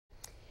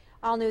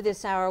All new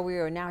this hour, we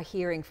are now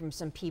hearing from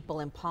some people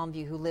in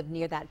Palmview who live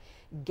near that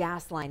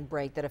gas line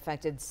break that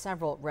affected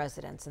several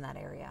residents in that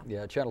area.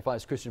 Yeah, Channel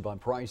 5's Christian Von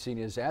Pricing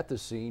is at the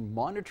scene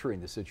monitoring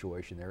the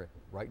situation there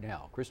right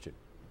now. Christian.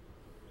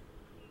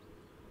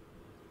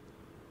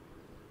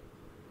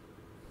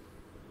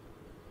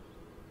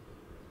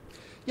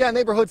 Yeah,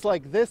 neighborhoods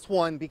like this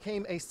one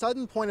became a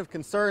sudden point of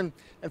concern.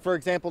 And for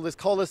example, this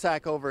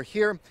cul-de-sac over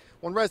here,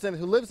 one resident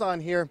who lives on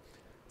here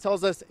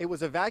tells us it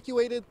was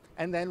evacuated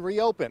and then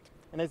reopened.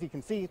 And as you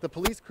can see, the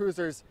police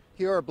cruisers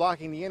here are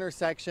blocking the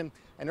intersection.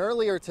 And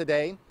earlier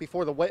today,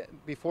 before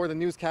the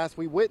newscast,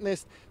 we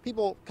witnessed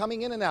people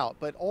coming in and out,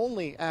 but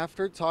only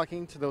after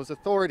talking to those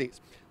authorities.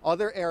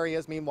 Other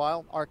areas,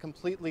 meanwhile, are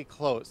completely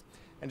closed.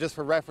 And just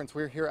for reference,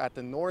 we're here at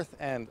the north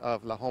end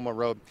of La Homa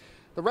Road.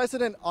 The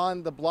resident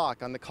on the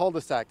block, on the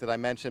cul-de-sac that I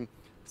mentioned,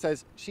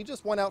 says she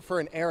just went out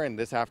for an errand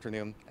this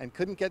afternoon and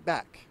couldn't get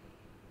back.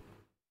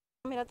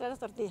 Mira, trae las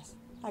tortillas.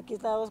 Aquí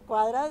está 2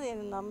 cuadras y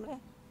no, hombre,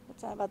 o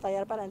sea,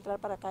 batallar para entrar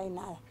para acá y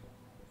nada.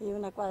 Y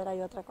una cuadra y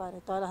otra cuadra,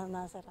 y todas las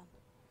andaban cerrando.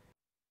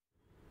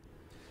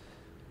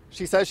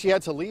 She says she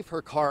had to leave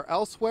her car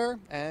elsewhere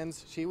and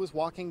she was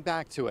walking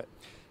back to it.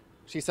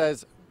 She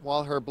says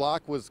while her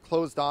block was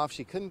closed off,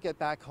 she couldn't get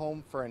back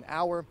home for an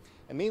hour.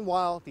 And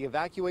meanwhile, the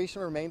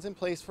evacuation remains in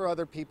place for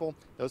other people.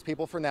 Those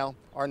people for now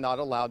are not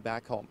allowed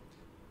back home.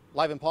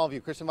 Live in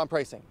Palmview, Christian Von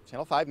Pricing,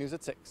 Channel 5 News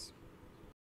at 6.